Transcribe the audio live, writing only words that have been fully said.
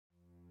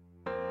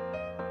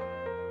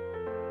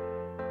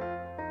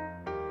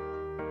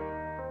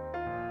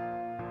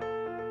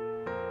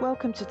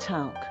Welcome to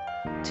TALC,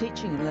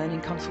 Teaching and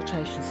Learning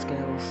Consultation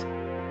Skills.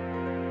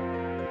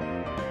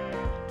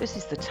 This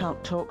is the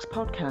TALC Talks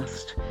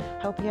podcast,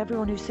 helping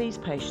everyone who sees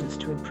patients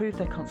to improve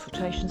their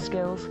consultation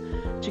skills,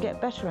 to get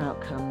better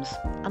outcomes,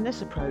 and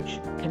this approach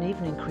can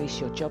even increase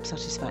your job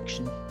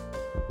satisfaction.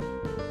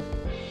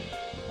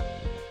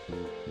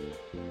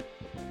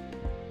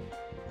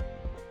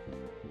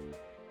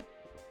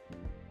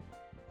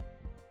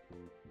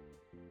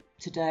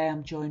 Today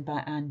I'm joined by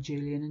Anne,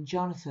 Julian and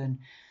Jonathan.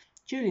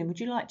 Julian, would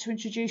you like to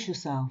introduce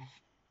yourself?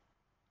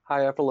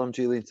 Hi everyone, I'm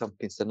Julian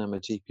Tompkinson. I'm a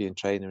GP and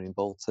trainer in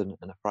Bolton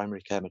and a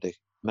primary care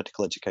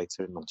medical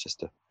educator in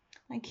Manchester.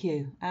 Thank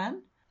you.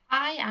 Anne?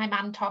 Hi, I'm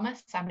Anne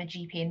Thomas. I'm a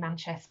GP in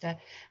Manchester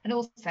and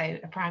also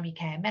a primary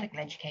care medical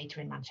educator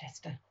in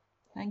Manchester.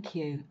 Thank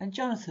you. And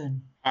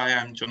Jonathan? Hi,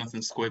 I'm Jonathan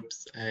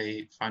Squibbs,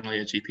 a final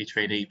year GP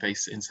trainee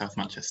based in South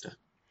Manchester.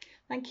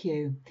 Thank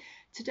you.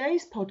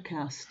 Today's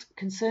podcast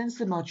concerns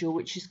the module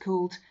which is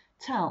called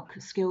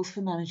TALC, Skills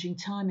for Managing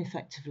Time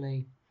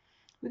Effectively.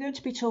 We're going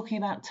to be talking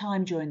about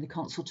time during the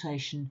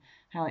consultation,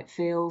 how it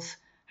feels,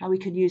 how we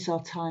can use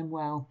our time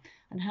well,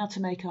 and how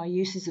to make our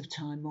uses of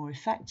time more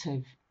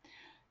effective.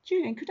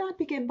 Julian, could I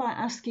begin by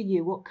asking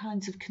you what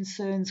kinds of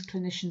concerns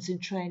clinicians in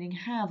training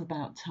have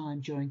about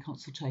time during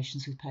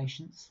consultations with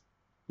patients?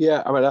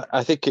 Yeah,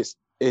 I think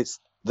it's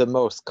the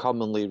most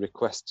commonly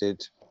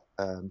requested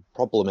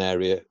problem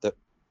area that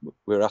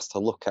we're asked to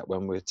look at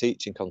when we're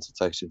teaching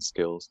consultation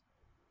skills.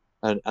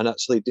 And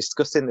actually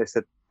discussing this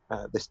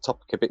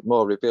topic a bit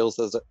more reveals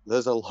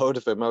there's a load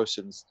of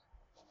emotions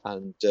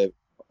and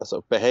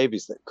sort of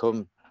behaviours that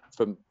come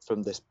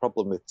from this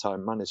problem with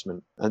time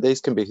management. And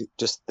these can be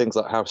just things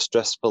like how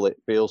stressful it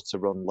feels to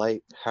run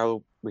late,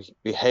 how we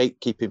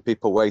hate keeping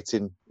people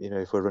waiting,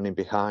 if we're running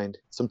behind.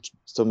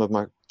 Some of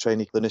my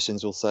trainee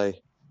clinicians will say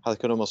how they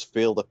can almost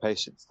feel the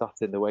patient sat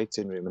in the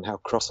waiting room and how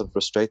cross and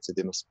frustrated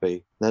they must be.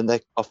 And then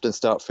they often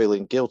start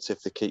feeling guilty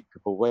if they keep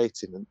people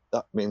waiting, and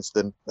that means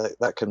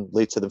that can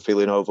lead to them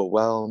feeling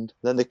overwhelmed.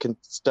 Then they can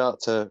start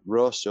to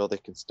rush, or they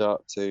can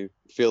start to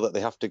feel that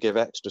they have to give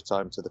extra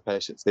time to the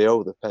patients. They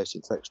owe the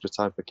patients extra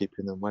time for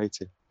keeping them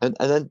waiting. And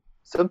then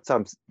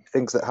sometimes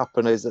things that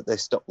happen is that they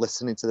stop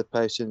listening to the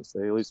patients,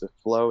 they lose the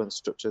flow and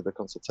structure of the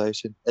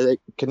consultation. And it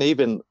can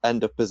even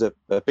end up as a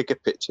bigger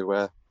picture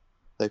where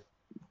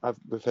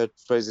we've heard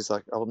phrases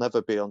like, I'll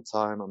never be on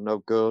time, I'm no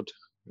good,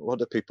 what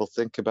do people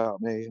think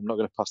about me, I'm not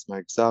going to pass my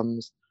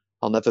exams,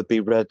 I'll never be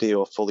ready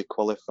or fully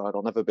qualified,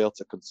 I'll never be able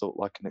to consult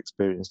like an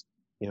experienced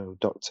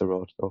doctor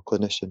or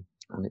clinician.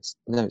 And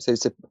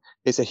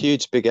it's a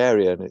huge big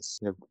area, and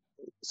it's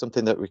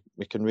something that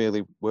we can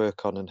really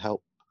work on and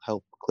help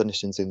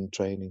clinicians in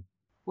training.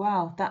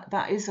 Wow,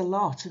 that is a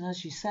lot, and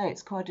as you say,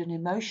 it's quite an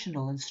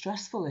emotional and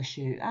stressful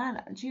issue.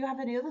 Anne, do you have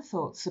any other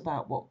thoughts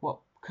about what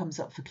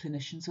comes up for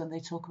clinicians when they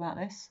talk about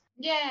this?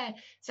 Yeah,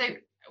 so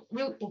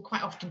we'll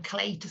quite often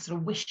collate a sort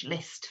of wish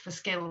list for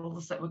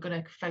skills that we're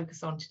going to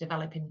focus on to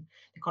develop in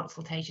the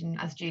consultation.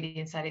 As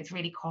Julian said, it's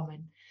really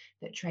common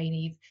that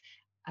trainees,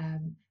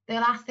 they'll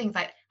ask things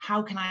like,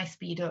 how can I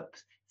speed up?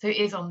 So it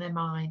is on their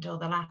mind, or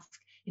they'll ask,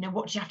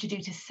 what do you have to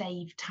do to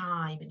save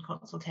time in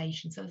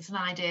consultation? So there's an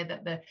idea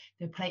that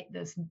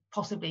there's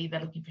possibly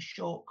they're looking for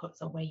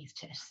shortcuts or ways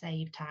to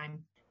save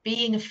time.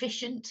 Being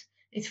efficient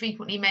is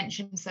frequently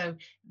mentioned, so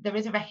there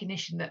is a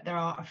recognition that there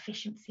are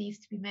efficiencies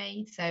to be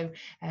made. So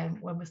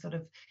when we're sort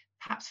of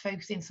perhaps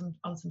focusing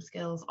on some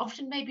skills,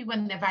 often maybe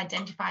when they've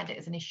identified it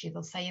as an issue,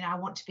 they'll say, I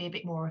want to be a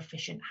bit more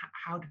efficient.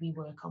 How do we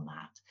work on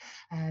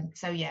that?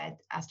 So yeah,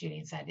 as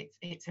Julian said,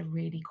 it's a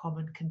really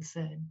common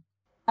concern.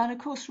 And of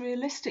course,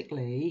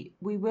 realistically,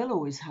 we will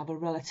always have a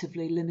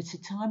relatively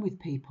limited time with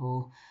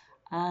people.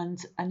 And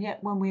yet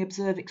when we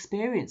observe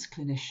experienced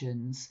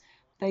clinicians,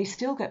 they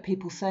still get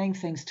people saying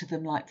things to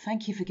them like,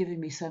 thank you for giving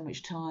me so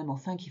much time, or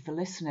thank you for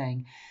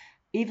listening,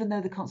 even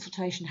though the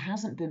consultation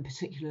hasn't been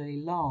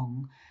particularly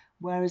long,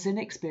 whereas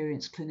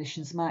inexperienced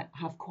clinicians might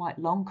have quite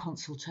long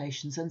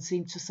consultations and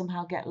seem to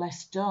somehow get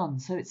less done.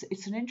 So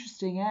it's an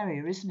interesting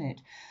area, isn't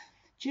it?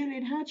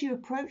 Julian, how do you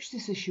approach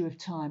this issue of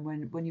time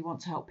when you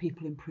want to help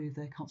people improve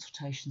their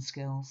consultation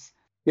skills?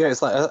 Yeah,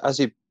 it's like, as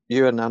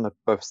you and Anna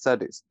both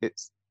said, it's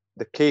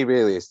the key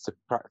really is to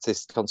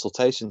practice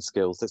consultation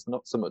skills. It's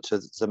not so much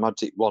as it's a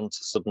magic wand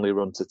to suddenly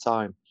run to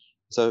time.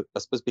 So I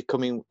suppose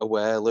becoming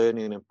aware,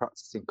 learning and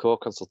practicing core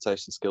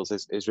consultation skills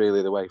is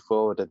really the way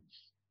forward. And,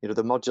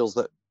 the modules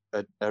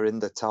that are in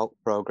the TALC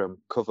programme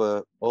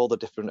cover all the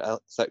different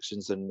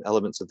sections and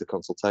elements of the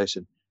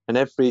consultation. And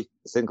every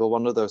single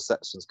one of those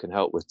sections can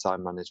help with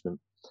time management.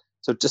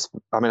 So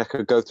I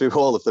could go through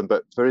all of them,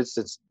 but for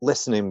instance,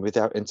 listening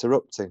without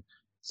interrupting.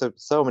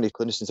 So many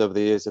clinicians over the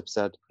years have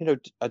said,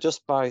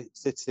 just by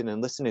sitting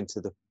and listening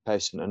to the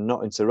patient and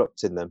not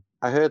interrupting them,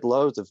 I heard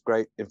loads of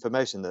great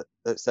information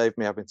that saved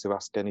me having to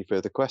ask any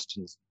further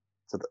questions.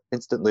 So that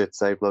instantly it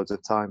saved loads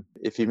of time.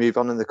 If you move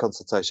on in the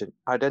consultation,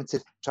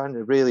 trying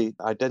to really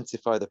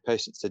identify the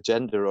patient's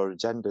agenda or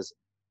agendas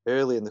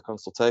early in the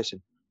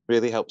consultation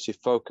really helps you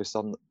focus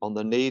on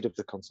the need of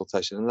the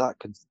consultation, and that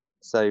can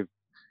save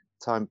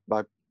time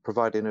by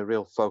providing a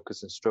real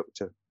focus and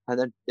structure. And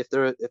then if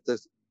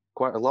there's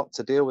quite a lot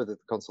to deal with at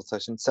the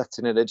consultation,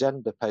 setting an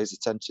agenda pays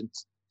attention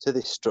to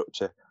this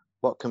structure.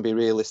 What can be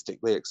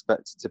realistically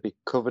expected to be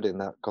covered in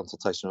that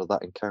consultation or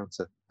that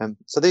encounter.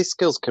 So these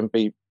skills can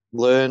be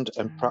learned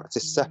and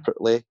practiced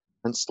separately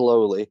and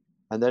slowly,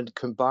 and then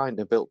combined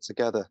and built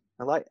together.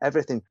 And like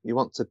everything you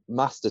want to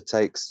master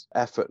takes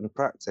effort and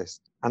practice.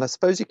 And I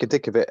suppose you can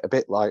think of it a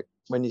bit like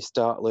when you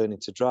start learning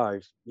to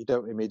drive, you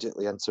don't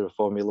immediately enter a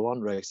Formula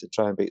One race and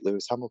try and beat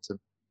Lewis Hamilton.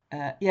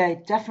 Yeah,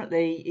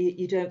 definitely.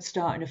 You don't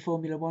start in a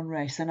Formula One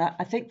race. And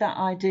I think that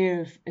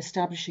idea of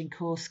establishing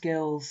core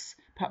skills,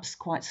 perhaps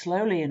quite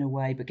slowly in a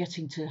way, but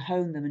getting to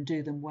hone them and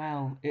do them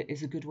well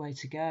is a good way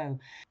to go.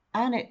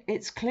 And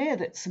it's clear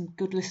that some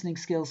good listening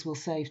skills will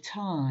save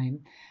time.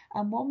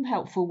 And one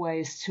helpful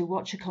way is to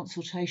watch a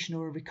consultation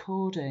or a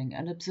recording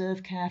and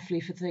observe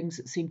carefully for things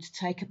that seem to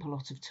take up a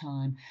lot of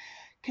time.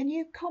 Can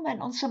you comment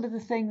on some of the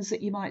things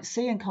that you might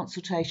see in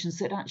consultations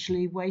that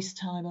actually waste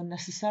time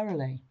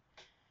unnecessarily?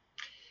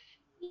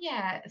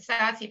 Yeah, so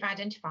as you've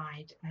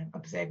identified,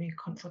 observing a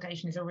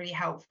consultation is a really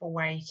helpful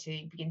way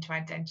to begin to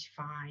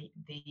identify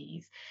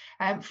these.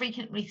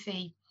 Frequently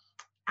see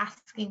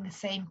asking the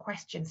same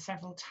question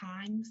several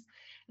times.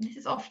 And this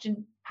is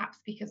often perhaps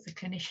because the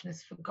clinician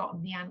has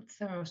forgotten the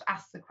answer or has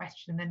asked the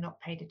question and then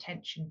not paid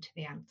attention to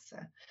the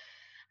answer.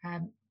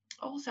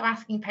 Also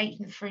asking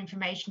patients for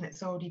information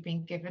that's already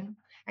been given,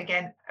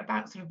 again,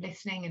 about sort of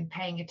listening and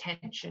paying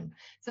attention.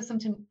 So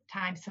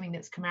sometimes something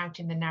that's come out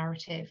in the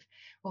narrative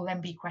will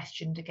then be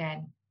questioned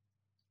again.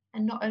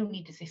 And not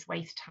only does this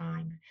waste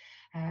time,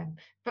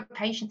 but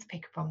patients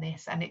pick up on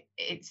this, and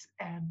it's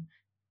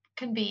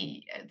can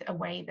be a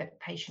way that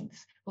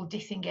patients will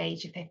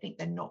disengage if they think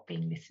they're not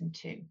being listened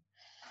to.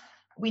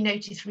 We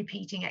notice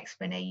repeating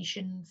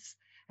explanations.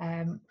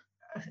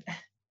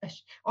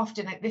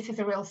 Often this is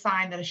a real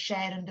sign that a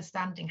shared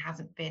understanding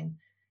hasn't been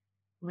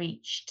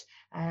reached.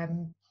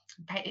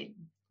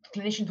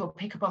 Clinicians will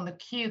pick up on the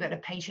cue that a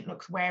patient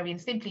looks wary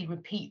and simply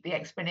repeat the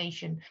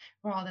explanation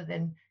rather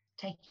than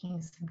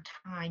taking some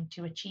time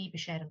to achieve a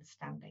shared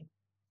understanding.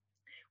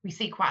 We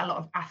see quite a lot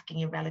of asking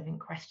irrelevant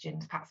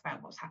questions, perhaps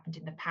about what's happened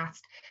in the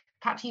past,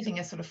 perhaps using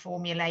a sort of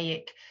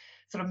formulaic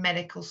sort of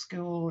medical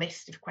school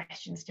list of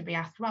questions to be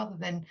asked rather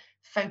than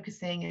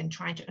focusing and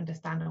trying to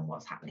understand on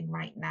what's happening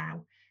right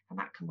now. And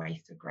that can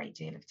waste a great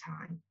deal of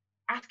time.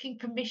 Asking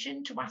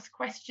permission to ask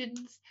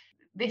questions.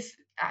 This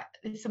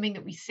is something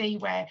that we see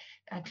where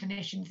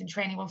clinicians in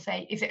training will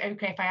say, is it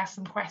okay if I ask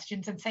some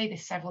questions, and say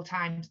this several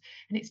times,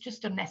 and it's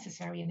just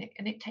unnecessary,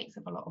 and it takes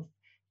up a lot of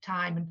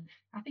time, and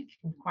I think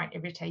it can be quite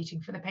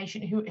irritating for the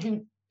patient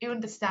who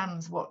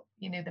understands what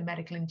the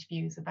medical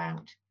interview is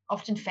about.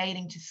 Often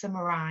failing to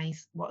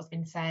summarise what has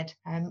been said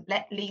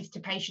leads to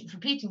patients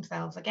repeating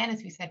themselves. Again,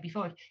 as we said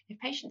before, if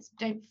patients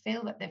don't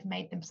feel that they've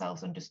made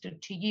themselves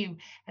understood to you,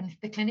 and if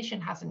the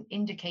clinician hasn't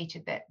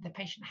indicated that the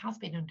patient has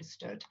been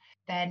understood,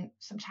 then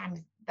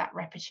sometimes that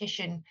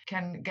repetition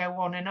can go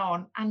on,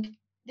 and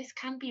this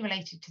can be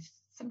related to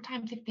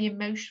sometimes if the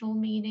emotional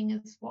meaning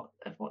of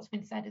what's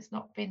been said has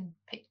not been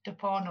picked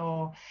up on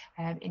or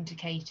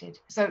indicated.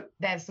 So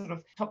there's sort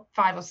of top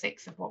 5 or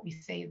 6 of what we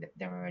see, that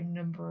there are a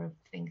number of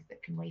things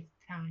that can waste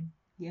time.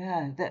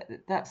 Yeah,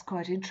 that's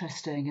quite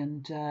interesting.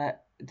 And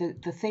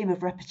the theme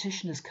of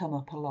repetition has come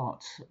up a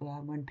lot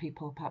when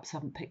people perhaps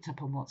haven't picked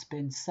up on what's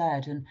been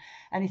said, and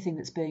anything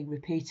that's being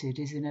repeated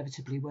is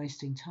inevitably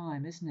wasting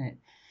time, isn't it?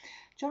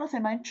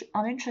 Jonathan,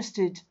 I'm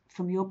interested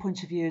from your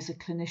point of view as a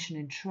clinician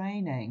in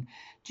training.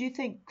 Do you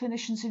think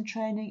clinicians in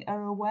training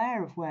are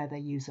aware of where they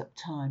use up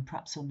time,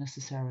 perhaps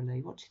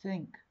unnecessarily? What do you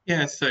think?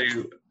 Yeah, so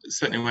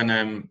certainly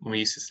when we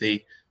used to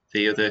see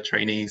the other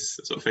trainees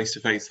sort of face to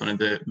face, one of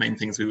the main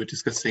things we were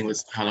discussing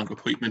was how long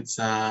appointments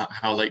are,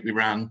 how late we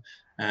ran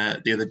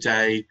the other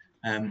day,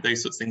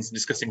 those sorts of things, and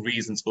discussing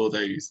reasons for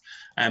those.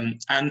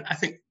 And I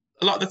think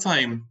a lot of the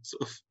time,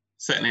 sort of,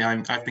 certainly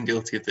I've been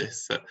guilty of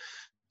this, that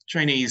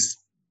trainees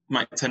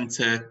might tend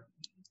to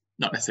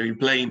not necessarily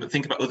blame, but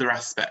think about other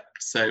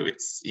aspects. So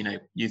it's,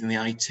 using the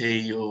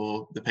IT,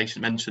 or the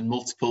patient mentioned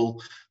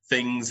multiple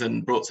things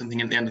and brought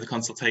something in at the end of the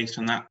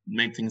consultation that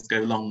made things go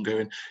longer.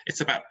 And it's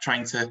about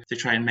trying to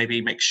try and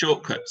maybe make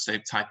shortcuts, so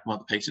type while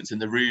the patient's in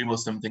the room or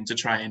something, to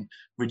try and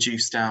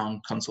reduce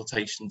down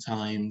consultation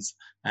times,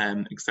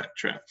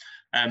 etc.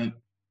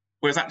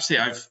 Whereas actually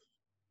I've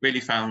really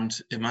found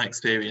in my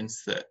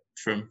experience that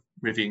from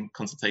reviewing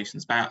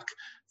consultations back,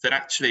 that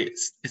actually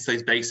it's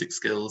those basic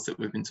skills that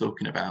we've been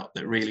talking about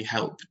that really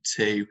help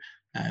to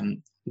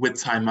with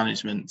time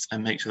management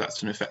and make sure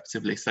that's done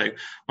effectively. So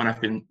when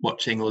I've been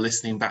watching or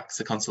listening back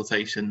to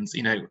consultations,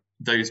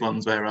 those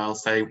ones where I'll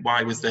say,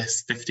 why was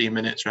this 15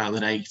 minutes rather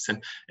than 8?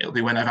 And it'll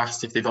be when I've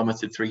asked if they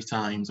vomited 3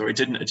 times, or it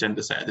didn't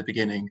agenda set at the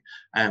beginning,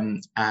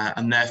 and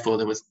therefore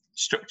there was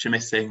structure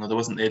missing, or there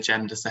wasn't the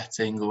agenda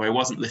setting, or I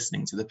wasn't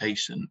listening to the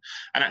patient.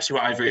 And actually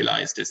what I've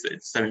realised is that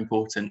it's so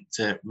important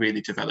to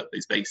really develop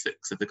those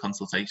basics of the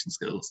consultation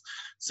skills,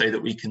 so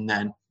that we can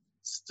then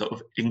sort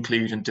of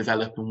include and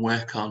develop and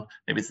work on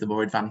maybe the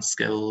more advanced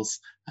skills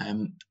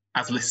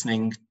as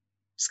listening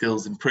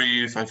skills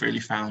improve. I've really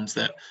found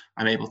that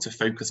I'm able to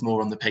focus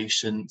more on the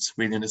patient,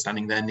 really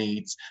understanding their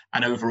needs,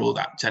 and overall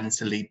that tends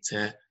to lead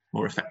to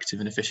more effective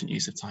and efficient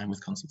use of time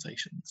with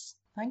consultations.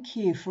 Thank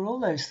you for all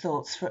those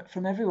thoughts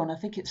from everyone. I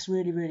think it's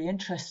really, really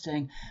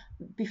interesting.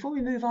 Before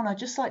we move on, I'd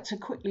just like to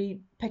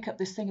quickly pick up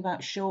this thing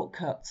about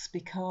shortcuts,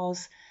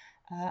 because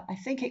I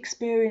think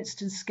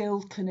experienced and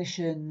skilled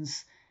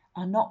clinicians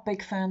are not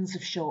big fans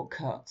of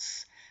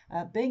shortcuts.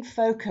 Being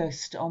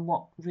focused on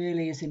what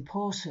really is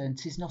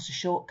important is not a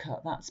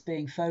shortcut, that's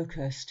being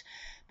focused.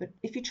 But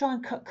if you try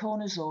and cut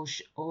corners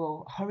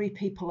or hurry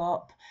people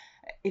up,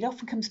 it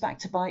often comes back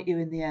to bite you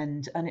in the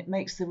end, and it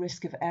makes the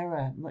risk of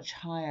error much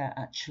higher,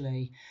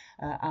 actually,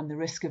 and the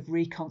risk of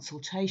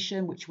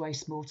reconsultation, which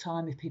wastes more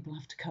time if people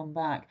have to come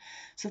back.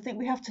 So I think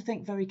we have to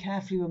think very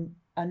carefully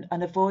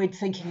and avoid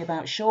thinking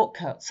about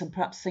shortcuts, and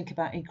perhaps think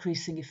about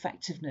increasing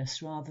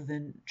effectiveness rather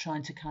than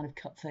trying to kind of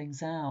cut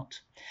things out.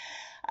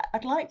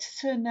 I'd like to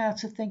turn now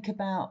to think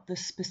about the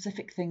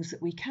specific things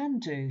that we can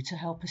do to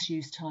help us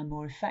use time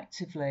more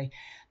effectively.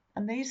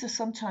 And these are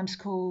sometimes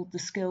called the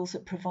skills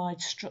that provide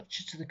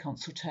structure to the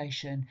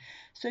consultation.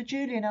 So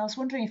Julian, I was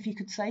wondering if you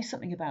could say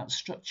something about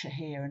structure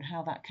here and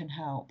how that can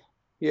help.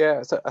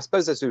 Yeah, so I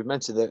suppose, as we've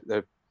mentioned, there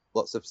are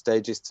lots of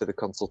stages to the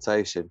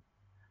consultation,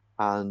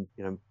 and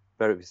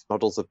various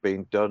models have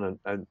been done,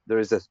 and there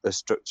is a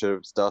structure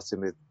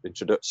starting with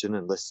introduction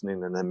and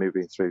listening, and then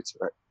moving through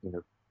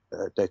to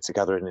data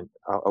gathering. And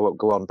I won't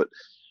go on, but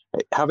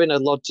having a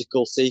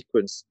logical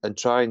sequence and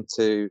trying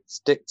to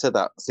stick to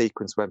that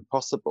sequence when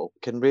possible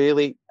can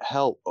really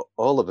help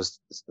all of us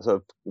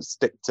sort of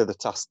stick to the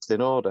tasks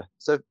in order.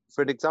 So,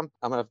 for an example,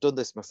 I've done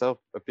this myself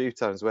a few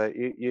times, where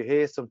you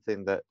hear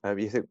something that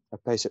you think a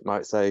patient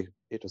might say,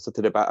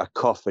 something about a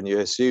cough, and you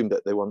assume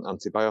that they want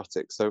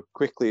antibiotics. So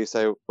quickly you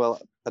say, well,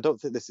 I don't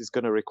think this is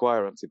going to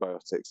require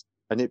antibiotics.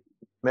 And you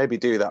maybe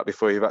do that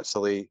before you've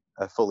actually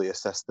fully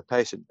assessed the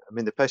patient. I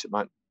mean, the patient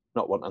might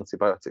not want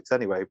antibiotics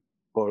anyway,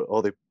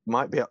 or they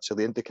might be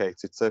actually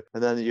indicated. So,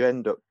 and then you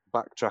end up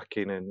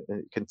backtracking, and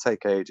it can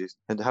take ages.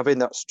 And having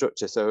that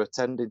structure, so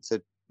attending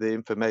to the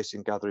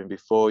information gathering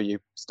before you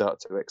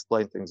start to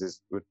explain things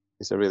is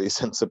a really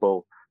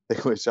sensible thing,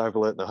 which I've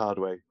learned the hard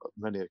way on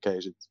many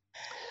occasions.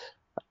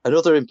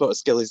 Another important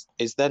skill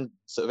is then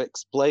sort of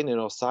explaining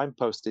or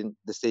signposting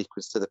the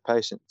sequence to the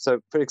patient.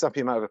 So, for example,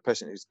 you might have a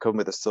patient who's come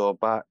with a sore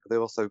back. They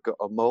also got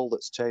a mole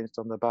that's changed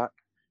on the back.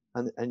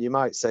 And you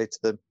might say to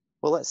them,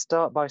 well, let's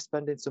start by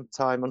spending some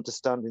time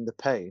understanding the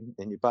pain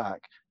in your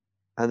back,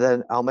 and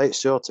then I'll make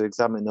sure to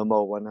examine the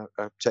mole when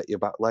I check your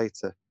back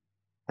later.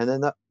 And then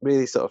that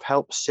really sort of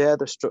helps share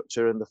the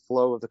structure and the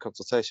flow of the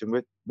consultation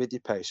with your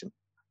patient,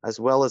 as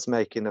well as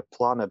making a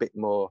plan a bit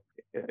more,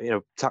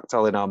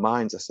 tactile in our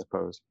minds, I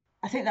suppose.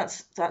 I think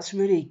that's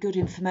really good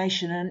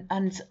information,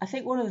 and I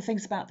think one of the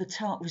things about the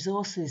TARC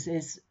resources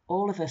is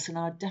all of us, and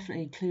I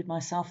definitely include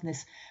myself in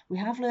this, we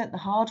have learnt the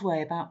hard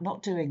way about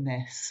not doing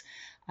this,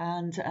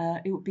 and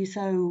it would be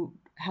so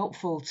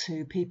helpful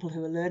to people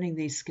who are learning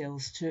these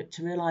skills to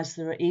realise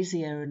there are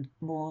easier and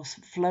more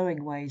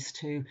flowing ways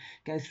to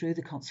go through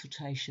the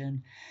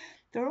consultation.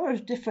 There are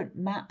different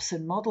maps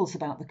and models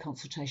about the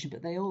consultation,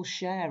 but they all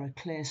share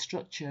a clear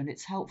structure, and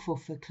it's helpful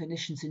for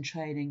clinicians in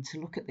training to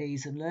look at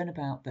these and learn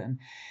about them.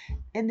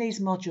 In these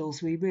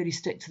modules, we really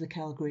stick to the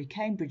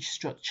Calgary-Cambridge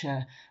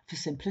structure for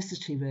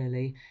simplicity,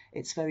 really.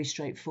 It's very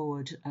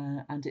straightforward,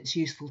 and it's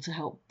useful to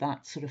help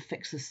that sort of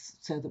fix us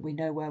so that we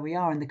know where we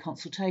are in the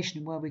consultation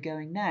and where we're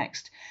going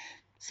next.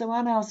 So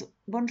Anna, I was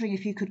wondering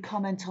if you could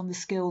comment on the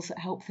skills that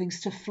help things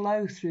to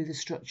flow through the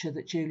structure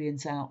that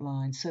Julian's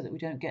outlined, so that we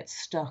don't get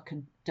stuck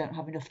and don't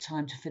have enough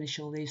time to finish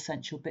all the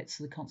essential bits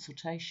of the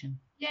consultation.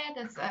 Yeah,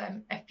 there's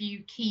a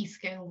few key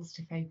skills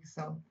to focus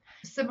on.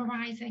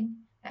 Summarising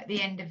at the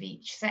end of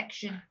each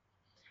section,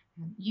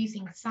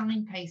 using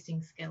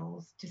signposting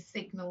skills to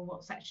signal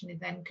what section is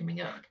then coming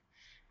up,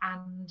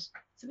 and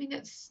something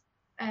that's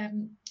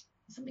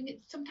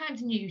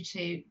sometimes new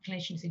to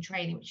clinicians in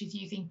training, which is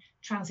using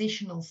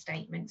transitional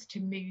statements to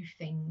move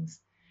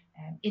things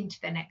into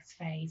the next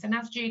phase. And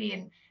as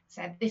Julian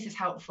said, this is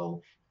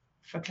helpful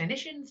for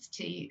clinicians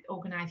to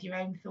organise your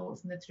own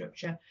thoughts in the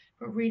structure,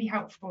 but really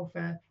helpful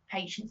for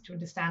patients to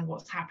understand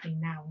what's happening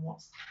now and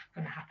what's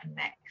going to happen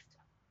next.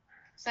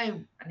 So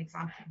an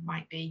example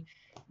might be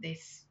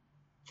this.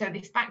 So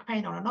this back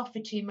pain on and off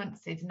for 2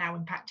 months is now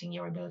impacting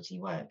your ability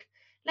to work.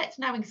 Let's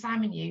now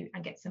examine you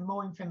and get some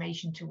more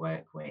information to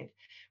work with,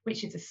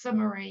 which is a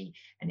summary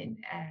and an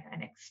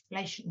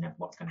explanation of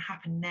what's going to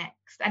happen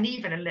next, and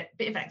even a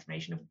bit of an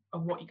explanation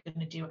of what you're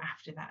going to do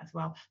after that as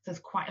well. So there's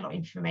quite a lot of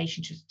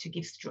information to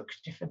give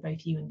structure for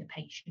both you and the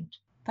patient.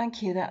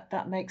 Thank you.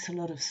 That makes a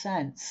lot of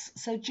sense.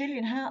 So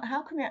Julian,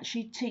 how can we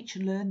actually teach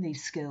and learn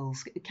these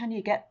skills? Can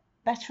you get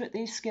better at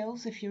these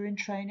skills if you're in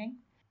training?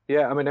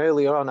 Yeah, I mean,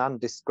 earlier on, Anne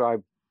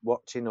described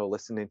watching or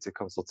listening to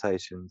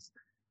consultations.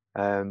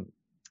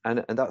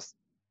 And that's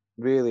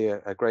really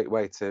a great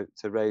way to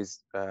raise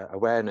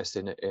awareness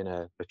in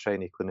a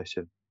trainee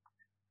clinician.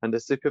 And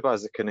the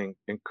supervisor can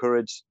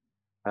encourage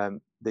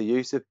the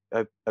use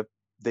of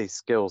these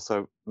skills.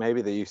 So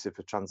maybe the use of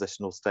a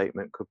transitional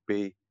statement could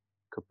be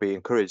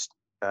encouraged,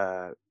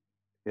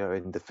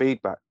 in the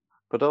feedback,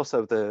 but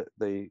also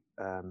the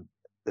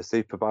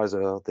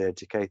supervisor or the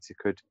educator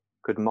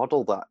could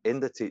model that in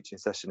the teaching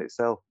session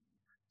itself.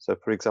 So,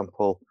 for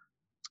example,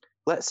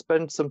 let's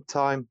spend some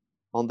time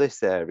on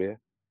this area,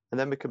 and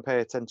then we can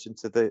pay attention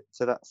to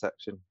that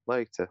section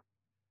later.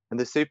 And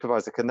the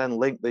supervisor can then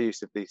link the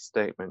use of these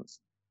statements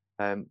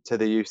to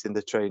the use in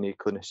the trainee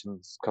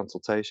clinicians'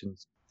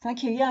 consultations.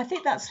 Thank you. Yeah, I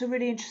think that's a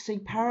really interesting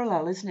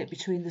parallel, isn't it,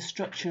 between the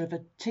structure of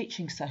a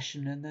teaching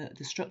session and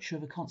the structure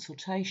of a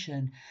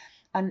consultation.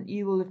 And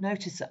you will have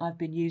noticed that I've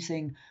been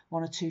using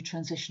one or two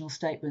transitional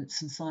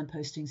statements and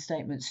signposting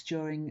statements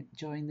during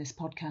this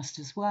podcast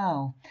as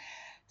well.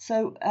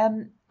 So,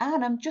 Anne,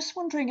 I'm just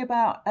wondering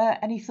about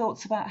any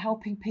thoughts about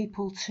helping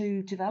people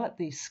to develop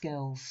these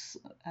skills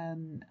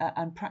and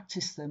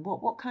practice them.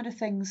 What kind of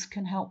things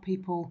can help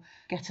people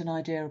get an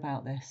idea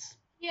about this?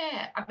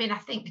 Yeah, I mean, I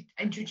think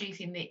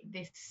introducing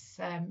this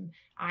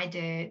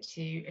idea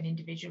to an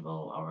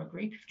individual or a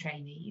group of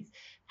trainees,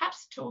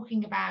 perhaps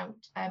talking about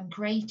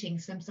creating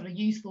some sort of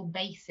useful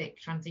basic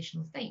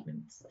transitional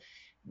statements.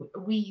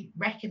 We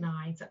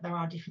recognise that there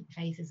are different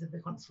phases of the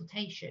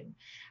consultation,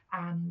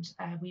 and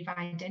we've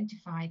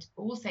identified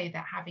also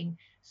that having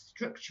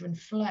structure and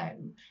flow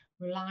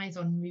relies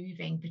on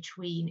moving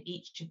between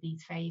each of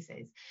these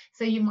phases.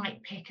 So you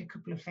might pick a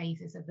couple of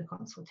phases of the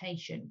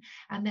consultation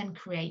and then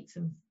create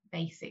some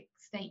basic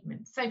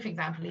statements. So, for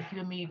example, if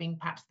you're moving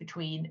perhaps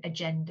between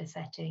agenda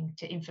setting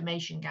to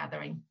information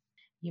gathering,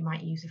 you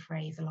might use a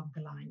phrase along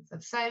the lines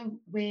of, so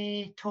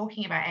we're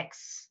talking about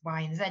X,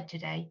 Y, and Z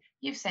today.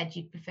 You've said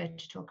you'd prefer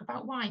to talk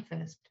about Y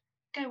first.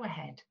 Go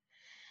ahead.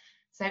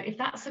 So if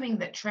that's something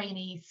that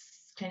trainees,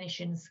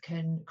 clinicians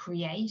can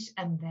create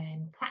and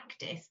then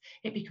practice,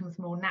 it becomes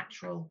more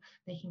natural.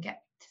 They can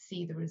get to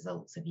see the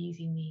results of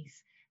using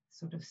these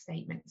sort of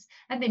statements,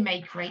 and they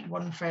may create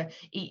one for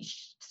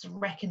each sort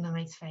of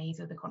recognised phase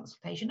of the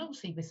consultation,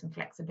 obviously with some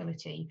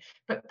flexibility,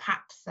 but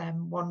perhaps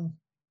one,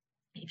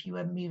 if you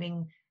were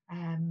moving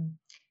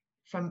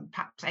from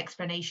perhaps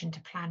explanation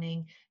to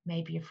planning,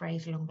 maybe a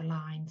phrase along the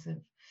lines of,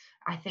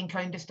 I think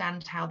I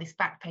understand how this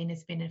back pain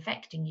has been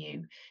affecting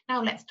you.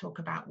 Now let's talk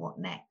about what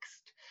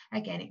next.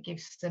 Again, it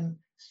gives some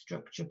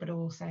structure, but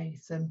also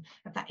some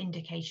of that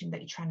indication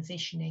that you're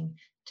transitioning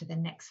to the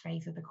next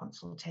phase of the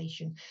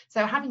consultation.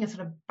 So having a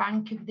sort of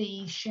bank of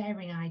these,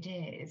 sharing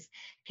ideas,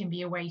 can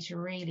be a way to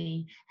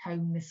really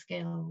hone the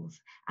skills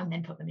and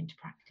then put them into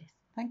practice.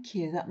 Thank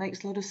you. That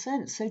makes a lot of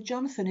sense. So,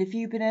 Jonathan, have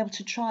you been able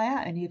to try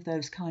out any of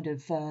those kind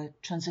of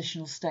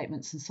transitional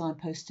statements and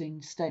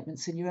signposting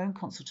statements in your own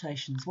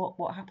consultations?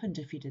 What happened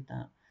if you did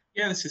that?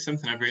 Yeah, this is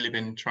something I've really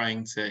been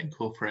trying to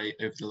incorporate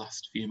over the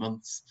last few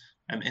months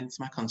into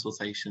my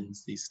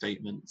consultations, these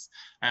statements.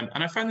 And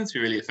I find them to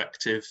be really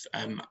effective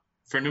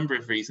for a number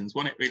of reasons.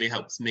 One, it really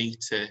helps me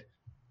to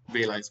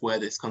realise where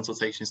this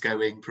consultation is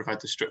going, provide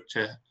the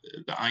structure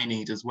that I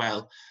need as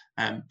well,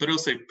 but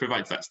also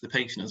provides that to the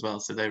patient as well,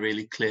 so they're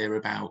really clear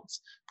about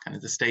kind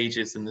of the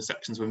stages and the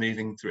sections we're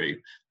moving through.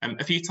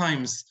 A few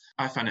times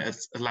I found it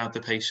has allowed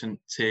the patient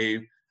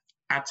to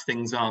add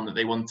things on that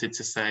they wanted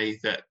to say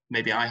that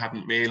maybe I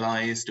hadn't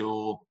realised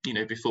or,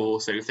 before.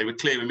 So if they were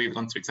clear, we're moving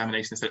on to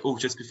examination, they said, oh,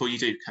 just before you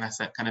do, can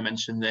I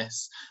mention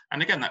this?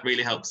 And again, that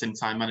really helps in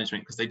time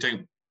management because they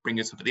don't bring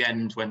it up at the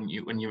end when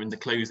you're in the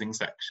closing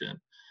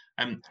section.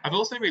 I've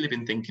also really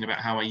been thinking about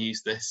how I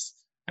use this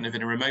kind of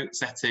in a remote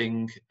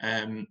setting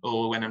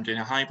or when I'm doing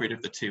a hybrid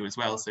of the two as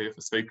well. So if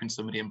I've spoken to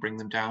somebody and bring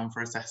them down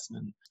for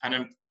assessment. And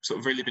I've sort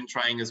of really been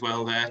trying as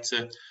well there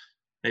to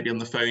maybe on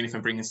the phone, if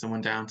I'm bringing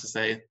someone down, to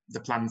say the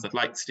plans I'd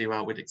like to do,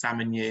 I would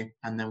examine you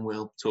and then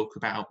we'll talk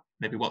about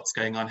maybe what's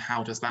going on,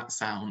 how does that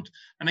sound?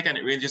 And again,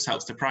 it really just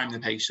helps to prime the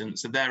patient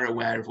so they're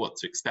aware of what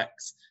to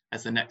expect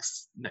as the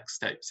next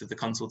steps of the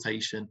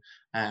consultation.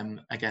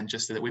 Again,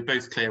 just so that we're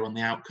both clear on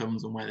the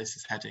outcomes and where this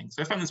is heading.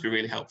 So I found this to be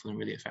really helpful and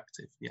really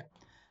effective. Yeah.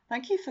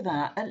 Thank you for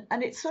that.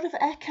 And it sort of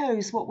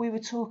echoes what we were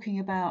talking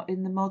about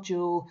in the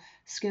module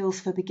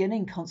Skills for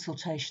Beginning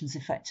Consultations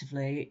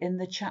Effectively in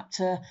the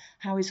chapter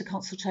How is a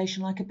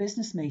Consultation Like a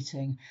Business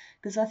Meeting?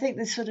 Because I think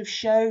this sort of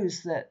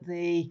shows that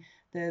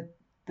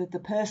the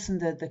person,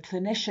 the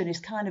clinician, is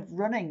kind of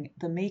running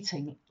the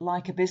meeting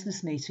like a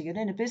business meeting. And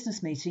in a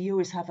business meeting, you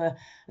always have a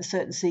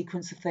certain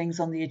sequence of things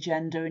on the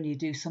agenda and you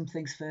do some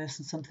things first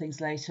and some things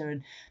later.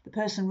 And the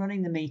person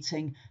running the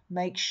meeting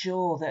makes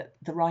sure that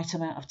the right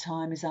amount of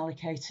time is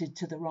allocated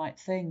to the right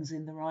things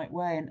in the right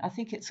way. And I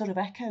think it sort of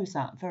echoes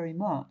that very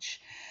much.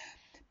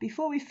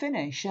 Before we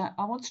finish, I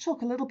want to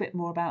talk a little bit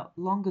more about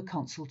longer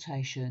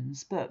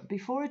consultations. But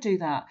before I do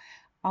that,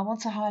 I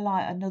want to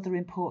highlight another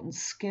important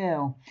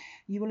skill.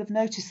 You will have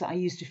noticed that I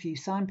used a few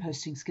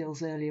signposting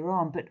skills earlier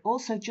on, but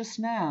also just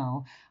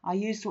now I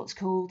used what's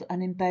called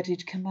an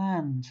embedded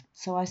command.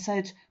 So I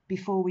said,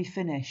 before we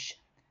finish,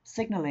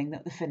 signalling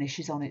that the finish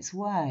is on its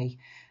way.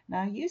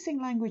 Now, using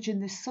language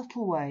in this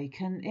subtle way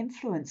can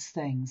influence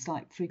things.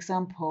 Like, for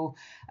example,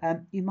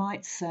 you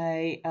might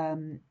say,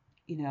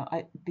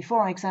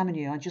 before I examine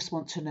you, I just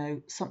want to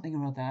know something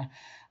or other.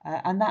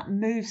 And that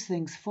moves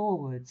things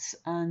forwards.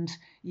 And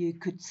you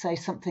could say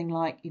something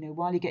like,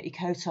 while you get your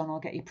coat on, I'll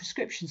get your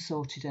prescription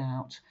sorted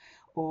out.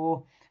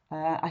 Or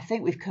I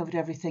think we've covered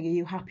everything. Are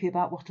you happy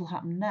about what will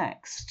happen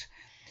next?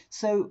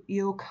 So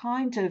you're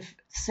kind of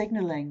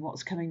signalling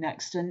what's coming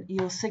next, and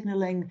you're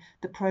signalling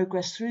the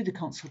progress through the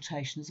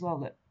consultation as well.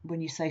 That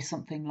when you say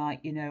something like,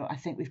 I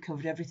think we've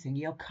covered everything,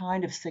 you're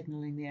kind of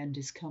signalling the end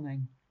is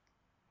coming.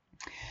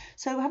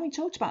 So having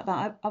talked about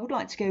that, I would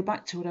like to go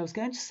back to what I was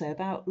going to say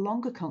about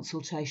longer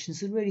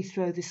consultations and really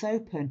throw this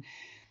open.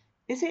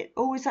 Is it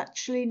always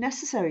actually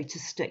necessary to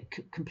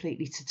stick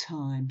completely to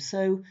time?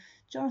 So,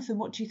 Jonathan,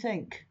 what do you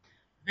think?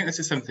 I think this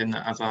is something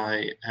that, as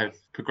I have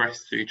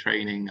progressed through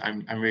training,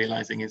 I'm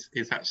realising is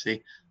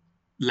actually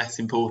less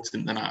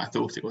important than I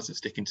thought it was at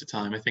sticking to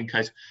time. I think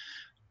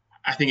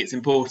it's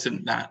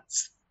important that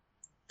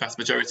vast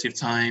majority of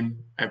time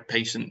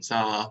patients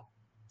are,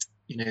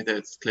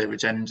 there's clear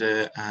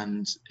agenda,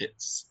 and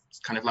it's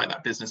kind of like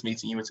that business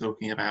meeting you were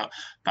talking about.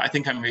 But I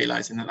think I'm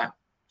realising that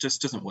just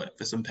doesn't work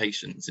for some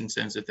patients, in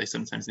terms of they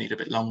sometimes need a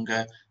bit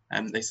longer,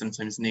 and they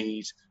sometimes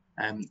need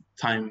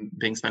time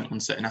being spent on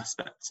certain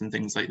aspects and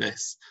things like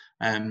this.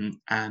 And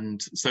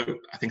so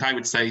I think I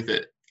would say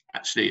that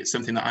actually it's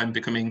something that I'm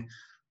becoming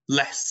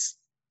less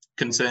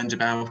concerned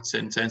about,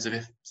 in terms of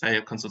if, say,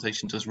 a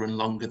consultation does run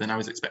longer than I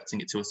was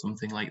expecting it to, or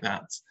something like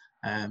that.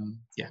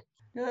 Yeah.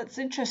 No, that's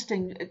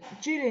interesting.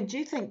 Julian, do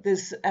you think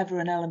there's ever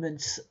an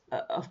element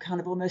of kind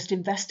of almost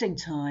investing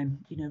time,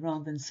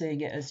 rather than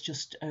seeing it as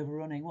just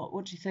overrunning?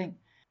 What do you think?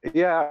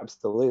 Yeah,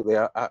 absolutely.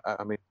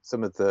 I mean,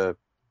 some of the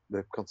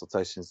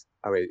consultations,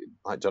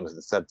 like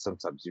Jonathan said,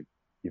 sometimes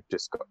you've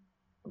just got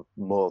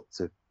more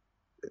to,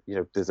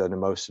 there's an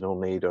emotional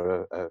need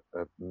or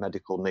a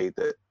medical need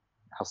that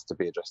has to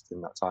be addressed in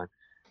that time.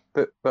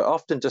 But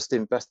often just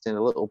investing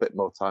a little bit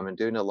more time and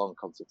doing a long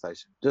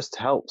consultation just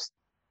helps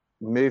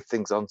move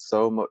things on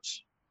so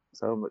much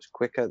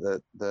quicker.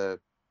 The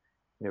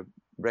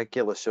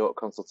regular short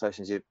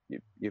consultations,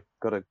 you've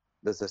got to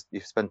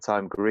you spend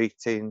time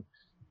greeting,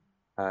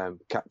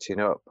 catching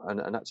up,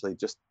 and actually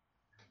just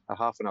a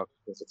half an hour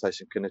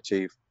consultation can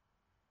achieve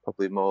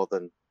probably more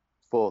than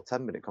 4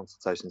 10-minute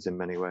consultations in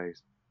many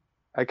ways.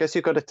 I guess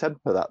you've got to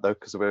temper that though,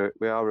 because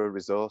we are a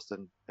resource,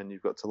 and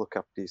you've got to look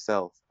after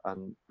yourself,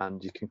 and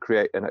you can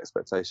create an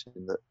expectation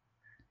that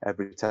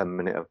every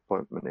 10-minute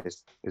appointment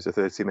is a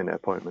 30-minute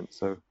appointment.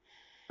 So,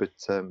 but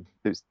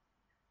it's,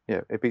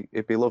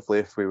 it'd be lovely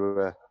if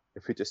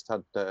we just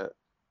had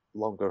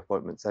longer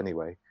appointments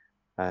anyway,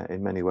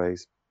 in many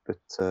ways. But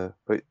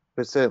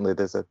certainly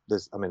there's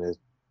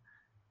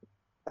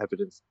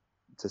evidence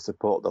to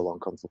support the long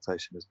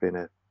consultation as being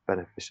a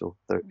beneficial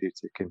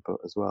therapeutic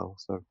input as well.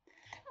 So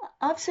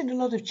I've seen a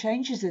lot of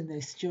changes in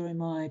this during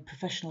my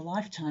professional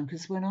lifetime,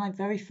 because when I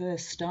very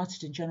first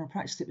started in general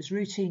practice, it was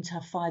routine to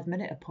have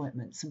 5-minute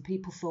appointments, and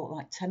people thought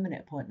like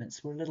 10-minute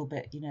appointments were a little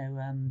bit,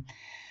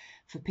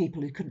 for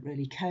people who couldn't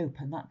really cope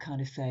and that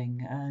kind of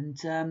thing.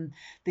 And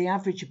the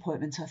average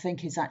appointment, I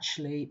think, is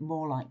actually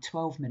more like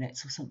 12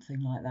 minutes or something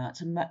like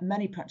that. And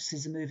many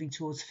practices are moving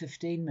towards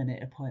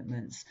 15-minute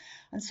appointments.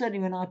 And certainly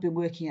when I've been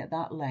working at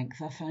that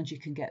length, I found you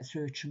can get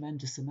through a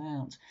tremendous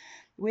amount.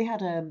 We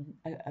had an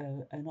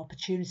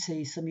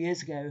opportunity some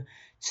years ago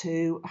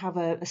to have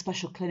a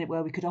special clinic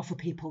where we could offer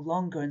people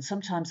longer. And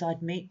sometimes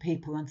I'd meet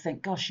people and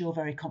think, gosh, you're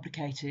very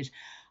complicated.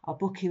 I'll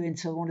book you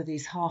into one of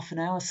these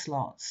half-an-hour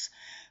slots.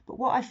 But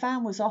what I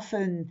found was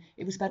often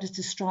it was better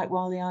to strike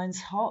while the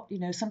iron's hot.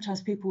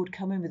 Sometimes people would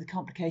come in with a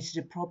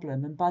complicated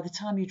problem, and by the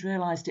time you'd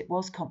realised it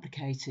was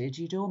complicated,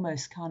 you'd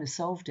almost kind of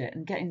solved it.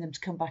 And getting them to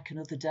come back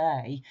another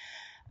day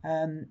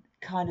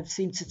kind of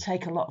seemed to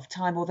take a lot of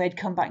time, or they'd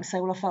come back and say,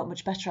 well, I felt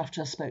much better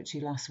after I spoke to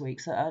you last week,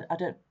 so I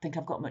don't think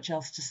I've got much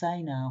else to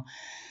say now.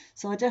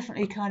 So I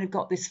definitely kind of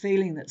got this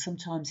feeling that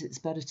sometimes it's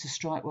better to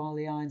strike while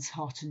the iron's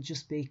hot and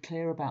just be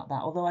clear about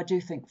that. Although I do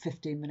think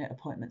 15-minute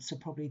appointments are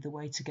probably the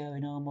way to go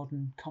in our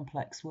modern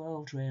complex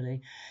world, really.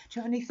 Do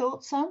you have any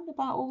thoughts, Sam,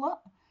 about all that?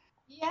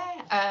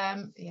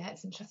 Yeah,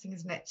 it's interesting,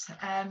 isn't it?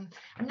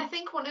 I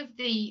think one of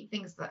the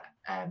things that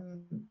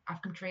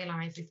I've come to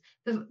realise is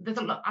there's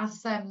a lot,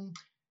 as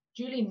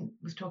Julian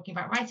was talking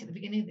about right at the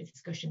beginning of the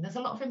discussion, there's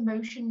a lot of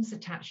emotions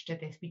attached to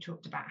this. We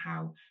talked about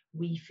how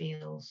we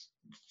feel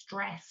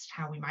stressed,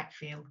 how we might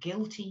feel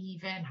guilty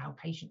even, how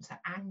patients are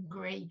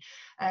angry.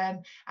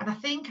 And I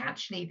think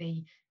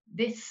actually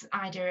this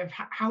idea of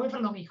however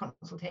long your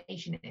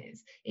consultation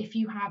is, if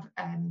you have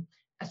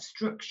a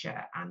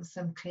structure and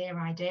some clear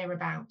idea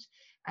about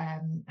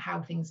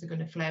how things are going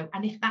to flow,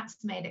 and if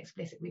that's made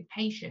explicit with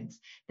patients,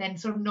 then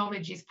sort of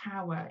knowledge is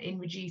power in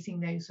reducing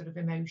those sort of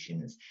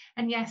emotions.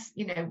 And yes,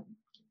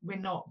 we're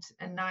not,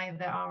 and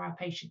neither are our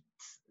patients,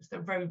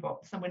 the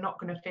robots, and we're not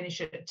going to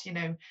finish at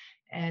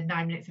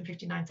 9 minutes and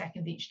 59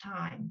 seconds each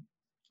time.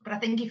 But I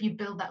think if you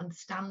build that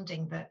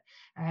understanding that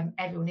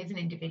everyone is an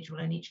individual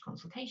and each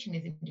consultation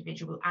is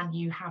individual, and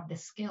you have the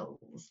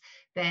skills,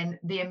 then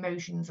the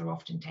emotions are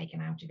often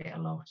taken out of it a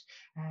lot,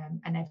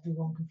 and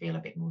everyone can feel a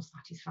bit more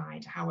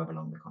satisfied, however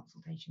long the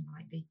consultation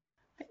might be.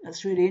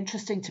 That's really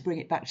interesting to bring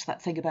it back to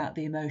that thing about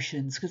the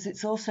emotions, because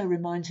it's also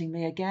reminding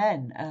me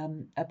again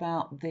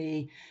about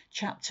the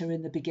chapter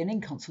in the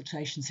beginning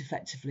consultations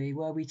effectively,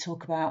 where we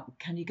talk about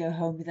can you go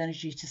home with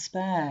energy to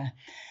spare,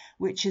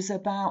 which is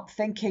about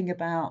thinking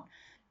about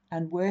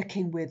and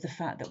working with the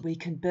fact that we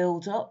can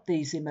build up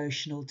these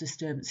emotional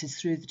disturbances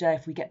through the day.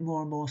 If we get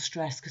more and more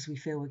stressed because we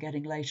feel we're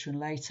getting later and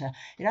later,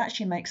 it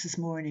actually makes us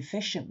more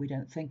inefficient. We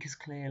don't think as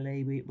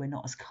clearly, we're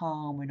not as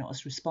calm, we're not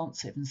as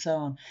responsive, and so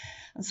on.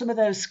 And some of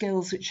those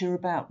skills which are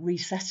about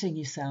resetting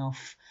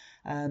yourself,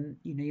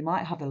 you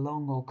might have a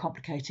long or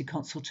complicated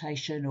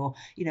consultation, or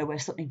where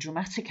something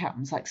dramatic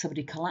happens, like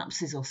somebody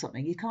collapses or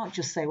something. You can't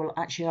just say, well,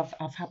 actually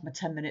I've had my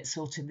 10 minutes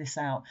sorting this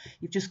out.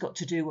 You've just got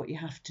to do what you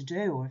have to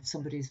do. Or if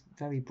somebody's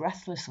very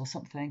breathless or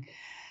something,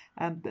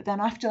 but then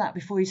after that,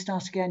 before you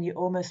start again, you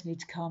almost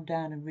need to calm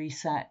down and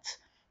reset,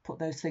 put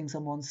those things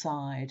on one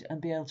side, and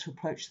be able to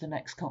approach the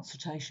next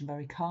consultation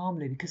very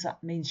calmly, because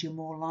that means you're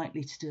more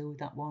likely to deal with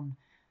that one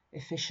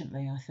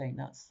efficiently. I think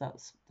that's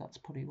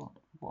probably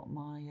what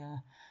my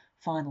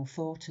final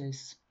thought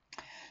is.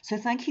 So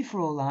thank you for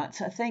all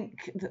that. I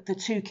think that the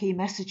two key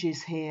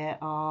messages here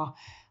are,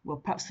 well,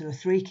 perhaps there are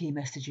three key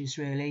messages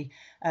really.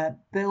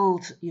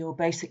 Build your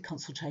basic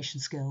consultation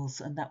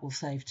skills, and that will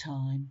save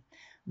time.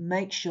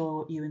 Make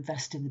sure you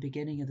invest in the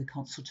beginning of the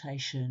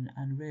consultation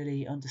and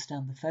really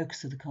understand the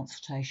focus of the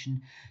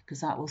consultation,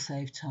 because that will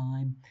save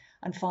time.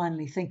 And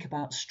finally, think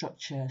about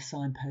structure,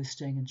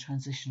 signposting and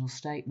transitional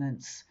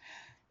statements.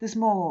 There's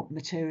more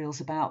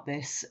materials about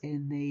this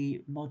in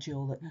the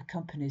module that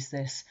accompanies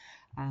this,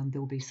 and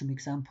there will be some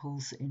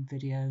examples in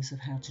videos of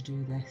how to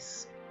do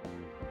this.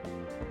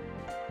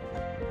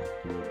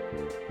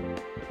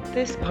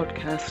 This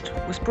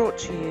podcast was brought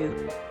to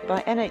you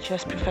by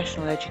NHS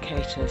professional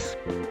educators,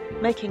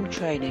 making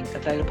training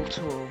available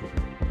to all.